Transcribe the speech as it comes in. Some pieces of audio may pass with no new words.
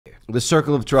The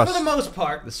circle of trust. For the most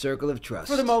part. The circle of trust.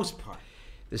 For the most part.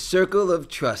 The circle of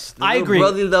trust. The I agree.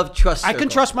 Brotherly love trust circle. I can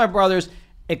trust my brothers,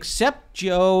 except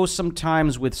Joe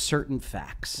sometimes with certain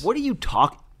facts. What are you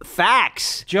talking?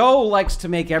 Facts. Joe likes to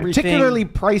make everything. Particularly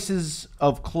prices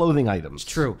of clothing items.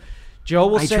 True. Joe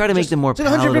will I try to make them more It's like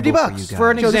 $150 palatable for you bucks. guys.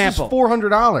 For an Joe, example. This is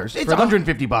 $400. It's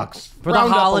 $150. For the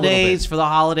holidays. For the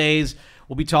holidays,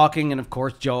 we'll be talking, and of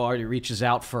course, Joe already reaches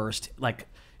out first. Like,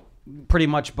 pretty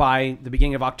much by the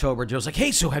beginning of October, Joe's like,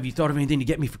 "Hey, so have you thought of anything to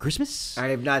get me for Christmas?" I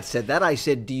have not said that. I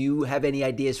said, do you have any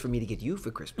ideas for me to get you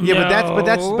for Christmas? Yeah, but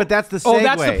that's the segue. Oh,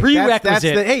 that's the prerequisite. That's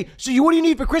the, hey, so what do you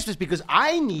need for Christmas? Because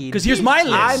I need. Because here's my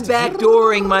list. I'm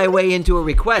backdooring my way into a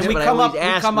request, And we but come I up. always We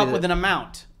ask come up with an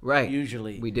amount. Right.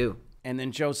 Usually we do. And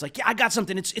then Joe's like, "Yeah, I got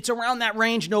something. It's around that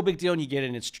range. No big deal." And you get it,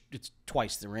 and it's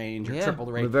twice the range or triple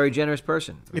the range. I'm a very generous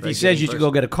person. If he says you should go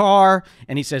get a car,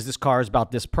 and he says this car is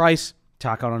about this price,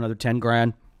 tack on another 10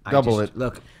 grand. Double it.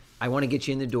 Look, I want to get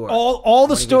you in the door. All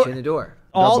the Get you in story. the door.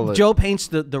 Double it. Joe paints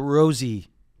the rosy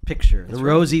picture, the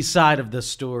rosy side of the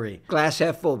story. Glass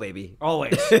half full, baby.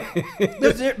 Always.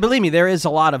 Believe me, there is a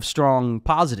lot of strong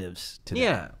positives to that.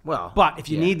 Yeah. Well, But if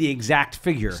you need the exact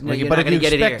figure, No, you're But not if you gonna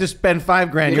get it expect here. to spend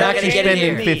 $5,000, You're you're not actually gonna get it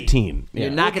spending here. 15. You're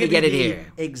Yeah. not going to get it here.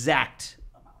 Exact.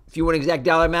 If you want exact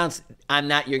dollar amounts, I'm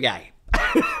not your guy.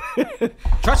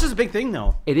 Trust is a big thing,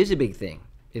 though. It is a big thing.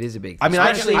 It is a big thing. I mean,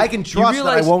 Especially, I can you trust that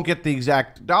I realize- won't get the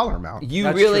exact dollar amount. You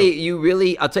That's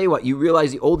really, I'll tell you what, you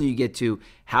realize the older you get to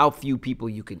how few people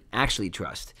you can actually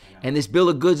trust. And this bill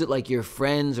of goods that like your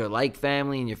friends are like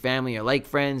family and your family are like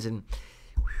friends. And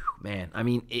whew, man, I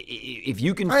mean, if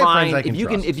you can I have friends find, I can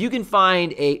trust. if you can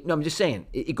find no, I'm just saying,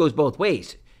 it goes both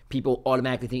ways. People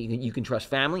automatically think you can trust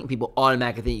family, and people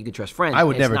automatically think you can trust friends. I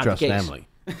would And it's never not the trust case. family.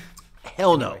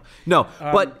 Hell no, no.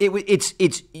 But it's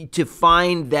to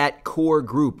find that core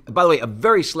group. By the way, a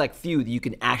very select few that you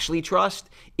can actually trust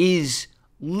is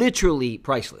literally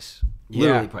priceless.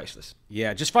 Literally priceless.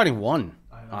 Yeah, just finding one,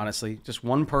 honestly. Just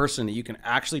one person that you can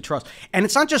actually trust. And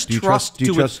it's not just Do you trust.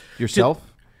 trust yourself?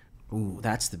 Ooh,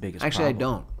 that's the biggest Actually,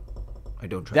 problem. I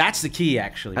don't trust. That's the key,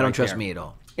 actually. I don't right trust there. me at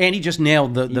all. And he just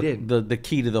nailed did. the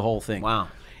key to the whole thing. Wow.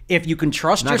 If you can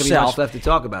trust Not gonna be yourself. much left to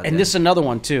talk about. And then. this is another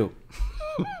one, too.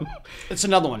 It's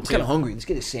another one, I'm too. kind of hungry. Let's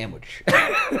get a sandwich.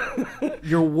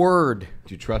 Your word.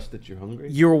 Do you trust that you're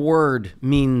hungry? Your word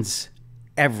means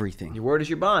everything. Your word is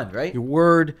your bond, right? Your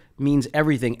word means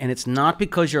everything. And it's not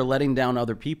because you're letting down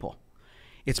other people.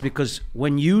 It's because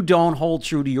when you don't hold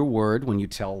true to your word, when you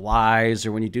tell lies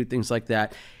or when you do things like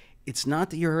that, it's not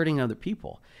that you're hurting other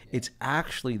people. It's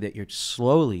actually that you're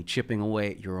slowly chipping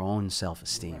away at your own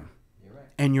self-esteem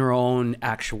and your own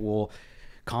actual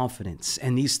confidence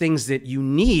and these things that you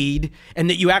need and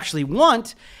that you actually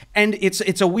want. And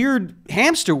it's a weird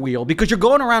hamster wheel because you're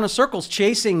going around in circles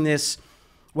chasing this.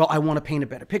 Well, I want to paint a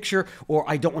better picture, or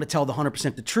I don't want to tell the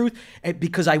 100% the truth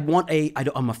because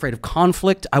I'm afraid of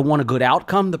conflict. I want a good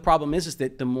outcome. The problem is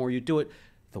that the more you do it,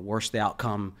 the worse the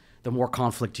outcome, the more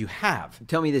conflict you have.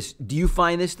 Tell me this. Do you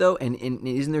find this, though, and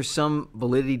isn't there some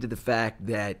validity to the fact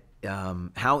that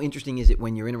how interesting is it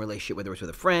when you're in a relationship, whether it's with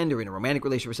a friend or in a romantic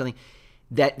relationship or something,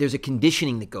 that there's a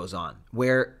conditioning that goes on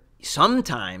where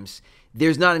sometimes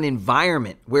there's not an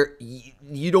environment where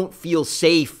you don't feel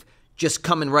safe just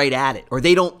coming right at it, or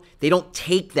they don't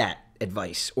take that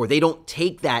advice, or they don't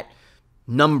take that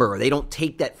number, or they don't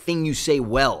take that thing you say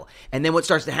well. And then what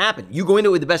starts to happen? You go into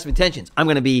it with the best of intentions. I'm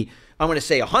going to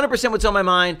say 100% what's on my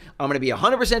mind. I'm going to be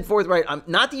 100% forthright.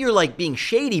 Not that you're like being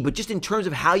shady, but just in terms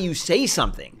of how you say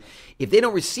something. If they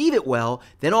don't receive it well,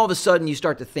 then all of a sudden you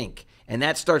start to think. And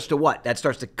that starts to what? That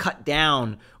starts to cut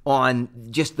down on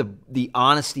just the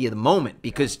honesty of the moment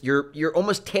because you're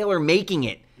almost tailor making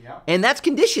it. Yeah. And that's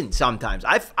conditioned sometimes.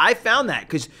 I found that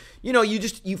because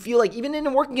you feel like even in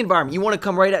a working environment, you want to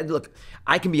come right at. Look,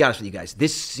 I can be honest with you guys.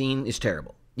 This scene is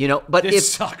terrible. But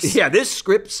this sucks. Yeah, this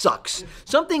script sucks.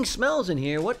 Something smells in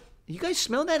here. What you guys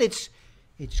smell that? It's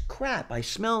crap. I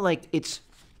smell like it's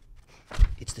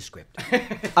the script.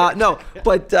 No,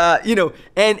 but and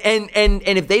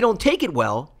if they don't take it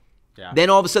well, then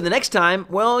all of a sudden the next time,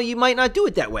 well, you might not do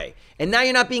it that way. And now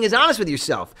you're not being as honest with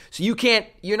yourself. So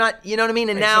you're not, you know what I mean?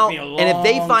 And now, and if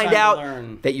they find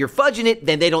out that you're fudging it,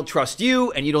 then they don't trust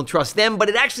you and you don't trust them. But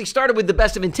it actually started with the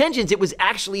best of intentions. It was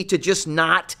actually to just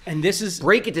not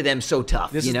break it to them so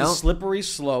tough. This is the slippery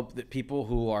slope that people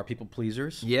who are people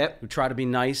pleasers, who try to be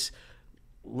nice,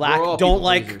 don't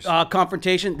like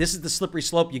confrontation. This is the slippery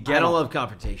slope you get. I don't love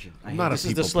confrontation. I'm not a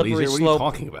people pleaser. What are you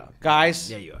talking about? Guys,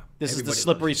 yeah, you are. This is the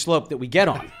slippery slope that we get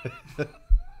on.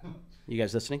 You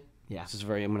guys listening? Yeah. This is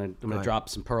I'm gonna drop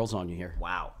some pearls on you here.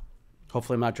 Wow.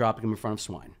 Hopefully I'm not dropping them in front of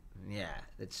swine. Yeah,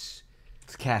 it's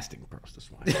casting pearls to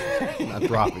swine. not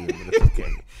dropping them, but it's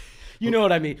okay. You know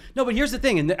what I mean? No, but here's the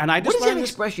thing, and I just What is that learned this-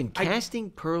 expression? Casting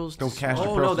pearls. Don't to cast swine.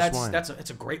 your Oh pearls no, to swine. it's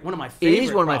a great one of my favorite. It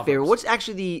is one of my proverbs. favorite. What's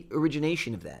actually the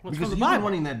origination of that? What's Because from you've the been Bible?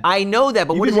 wanting that. I know that,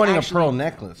 but You've what been is wanting actually, a pearl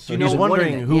necklace. So You know he's what-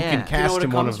 wondering Yeah. who You can know cast what it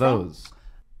him one comes of from? those.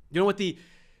 You know what the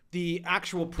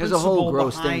actual There's principle a whole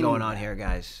gross behind thing going on here,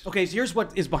 guys. Okay, so here's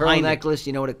what is Pearl behind it. necklace.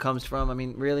 You know what it comes from? I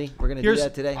mean, really? We're gonna do Here's-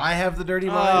 that today? I have the dirty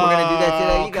We're mind. gonna do that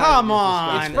today. You guys Come are on.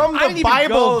 disgusting. It's from I the didn't even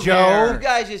Bible, go Joe. there. You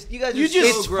guys are You so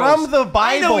just gross. from the Bible.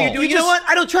 I know what you're doing. You know just- what?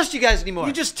 I don't trust you guys anymore.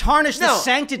 You just tarnished the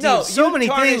sanctity of so you many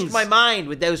tarnished things. my mind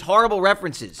with those horrible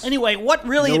references. Anyway, what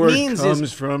really Know it where it means comes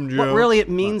is from, what Joe. really it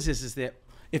means is that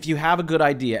if you have a good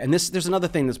idea, and there's another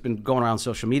thing that's been going around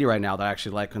social media right now that I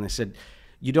actually like when they said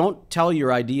you don't tell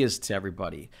your ideas to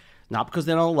everybody, not because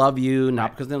they don't love you,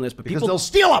 not because they don't this, but Because people they'll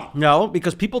steal them. No,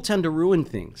 because people tend to ruin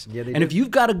things. Yeah, they and do. if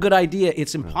you've got a good idea,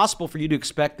 it's impossible for you to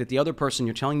expect that the other person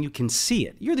you're telling you can see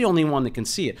it. You're the only one that can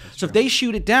see it. So if they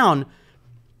shoot it down,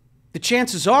 the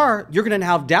chances are you're going to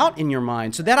have doubt in your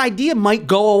mind. So that idea might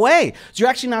go away. So you're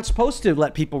actually not supposed to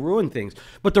let people ruin things.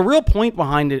 But the real point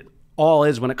behind it all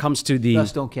is when it comes to the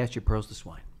Thus, don't cast your pearls to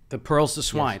swine. the pearls to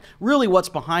swine. Really what's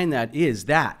behind that is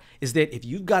that if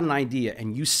you've got an idea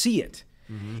and you see it,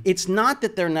 it's not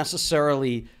that they're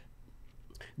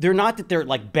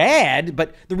like bad,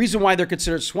 but the reason why they're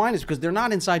considered swine is because they're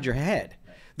not inside your head.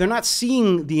 They're not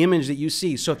seeing the image that you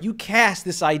see. So if you cast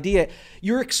this idea,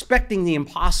 you're expecting the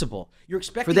impossible. You're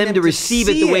expecting For them to receive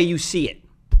it see the way you see it.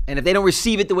 And if they don't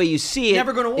receive it the way you see it,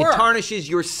 Never gonna work. it tarnishes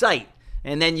your sight.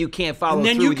 And then you can't follow and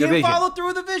then through you with your can't vision. follow through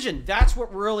with the vision. That's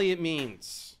what really it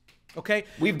means. Okay?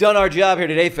 We've done our job here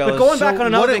today, fellas. But going back on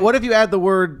another What if you add the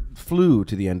word flew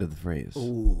to the end of the phrase?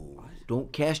 Ooh,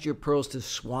 don't cast your pearls to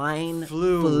swine.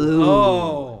 Flew.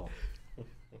 Oh.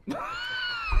 Boy,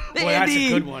 that's a Andy.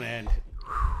 good one, Ed.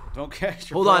 Don't catch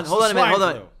your Hold on pearls a to minute. Hold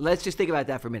swine on. flu. Let's just think about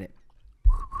that for a minute.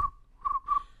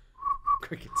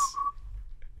 Crickets.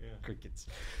 Yeah. Crickets.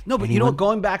 No, but you know,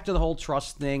 going back to the whole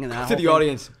trust thing and that whole thing-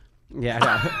 audience.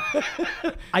 Yeah.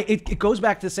 It goes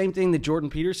back to the same thing that Jordan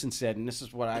Peterson said, and this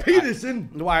is what I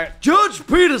why Judge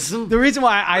Peterson. the reason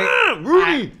why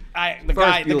Rudy. the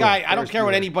guy Bueller. I don't First care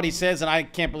what Bueller. anybody says, and I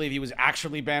can't believe he was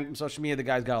actually banned from social media. The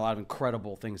guy's got a lot of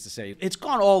incredible things to say. It's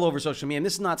gone all over social media, and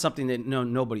this is not something that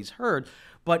nobody's heard,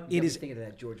 but it is Thinking of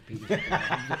that George Peterson.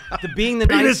 the being the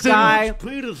nice guy.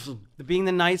 Peterson. The being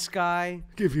the nice guy,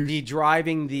 the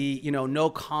driving the, no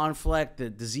conflict, the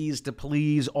disease to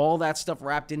please, all that stuff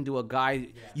wrapped into a guy.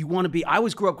 You want to be, I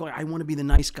always grew up going, I want to be the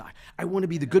nice guy. I want to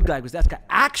be the good guy because that's guy.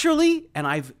 Actually, and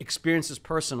I've experienced this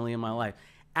personally in my life,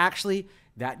 actually,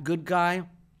 that good guy,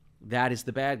 that is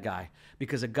the bad guy.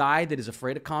 Because a guy that is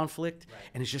afraid of conflict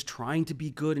and is just trying to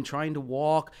be good and trying to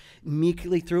walk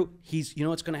meekly through, you know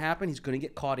what's going to happen? He's going to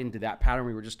get caught into that pattern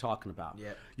we were just talking about.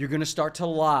 Yep. You're going to start to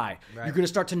lie. Right. You're going to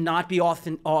start to not be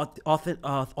authentic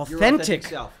authentic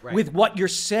self, right. with what you're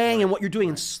saying and what you're doing.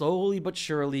 And slowly but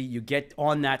surely, you get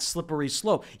on that slippery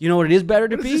slope. You know what it is better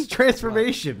to This be? is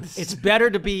transformation. It's better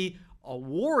to be a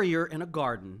warrior in a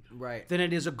garden Right. than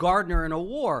it is a gardener in a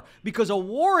war. Because a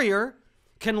warrior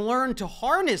can learn to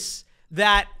harness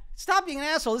that. Stop being an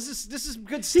asshole. This is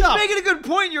good He's stuff. making a good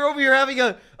point. You're over here having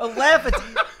a laugh at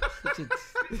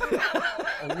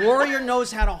A warrior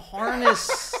knows how to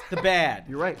harness the bad.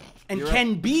 You're right. And You're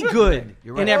can be good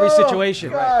You're right. in every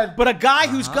situation. God. But a guy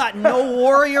who's got no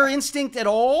warrior instinct at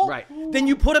all, Right. then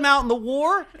you put him out in the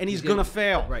war and he's going to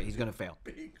fail. Right, he's gonna fail.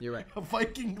 You're right. A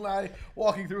Viking guy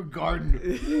walking through a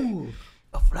garden.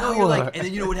 No, you're like, and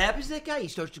then you know what happens to that guy? He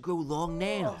starts to grow long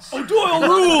nails. Doyle A lot of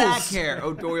rules. back hair.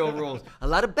 Oh, Doyle rules. A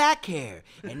lot of back hair.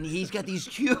 And he's got these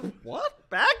cute, what?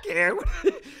 Back hair?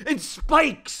 And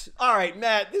spikes. All right,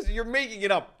 Matt, you're making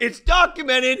it up. It's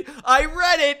documented. I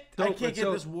read it. I can't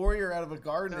get this warrior out of a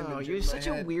garden Oh, image you're in my such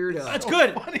a head. weirdo. That's So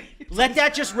good. funny. Let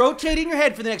that just rotate in your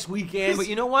head for the next weekend. But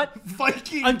you know what?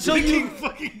 Viking Until you- picking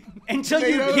fucking until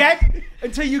tomatoes,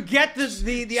 you get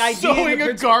the idea. sowing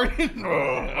the a garden.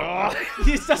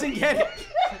 He just doesn't get it.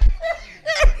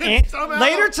 And Somehow-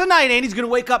 later tonight, Andy's gonna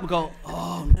wake up and go,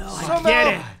 "Oh no, I Somehow,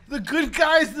 get it." the good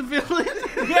guy's the villain.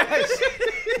 Yes,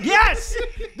 yes.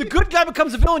 The good guy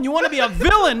becomes a villain. You want to be a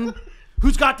villain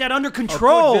who's got that under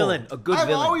control. A good villain. A good I've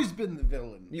villain. always been the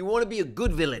villain. You want to be a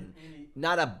good villain,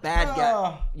 not a bad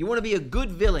guy. You want to be a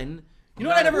good villain. You know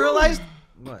what I never realized?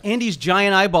 What? Andy's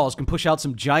giant eyeballs can push out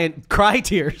some giant cry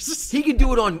tears. He can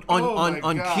do it on my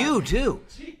God. cue too.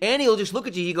 Andy will just look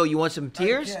at you. You go, "You want some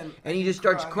tears?" can. And he just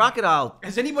starts crocodile.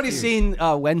 Has anybody seen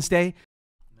Wednesday?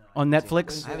 on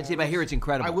Netflix. I haven't seen it, but I hear it's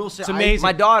incredible. I will say, It's amazing.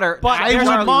 My daughter, But I there's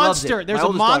a loves monster. it. There's My a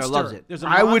oldest daughter loves monster. it. There's a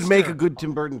I would monster. make a good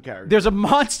Tim Burton character. There's a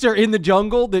monster in the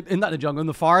jungle. Not the jungle, in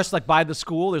the forest, like by the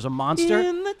school. There's a monster.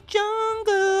 In the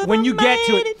jungle. When you get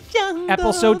to it, jungle,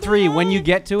 episode 3. When you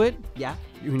get to it, yeah.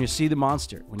 when you see the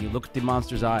monster, when you look at the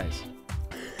monster's eyes,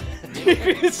 you're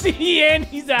gonna see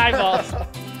Andy's eyeballs.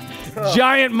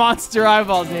 Giant monster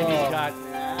eyeballs Andy's got.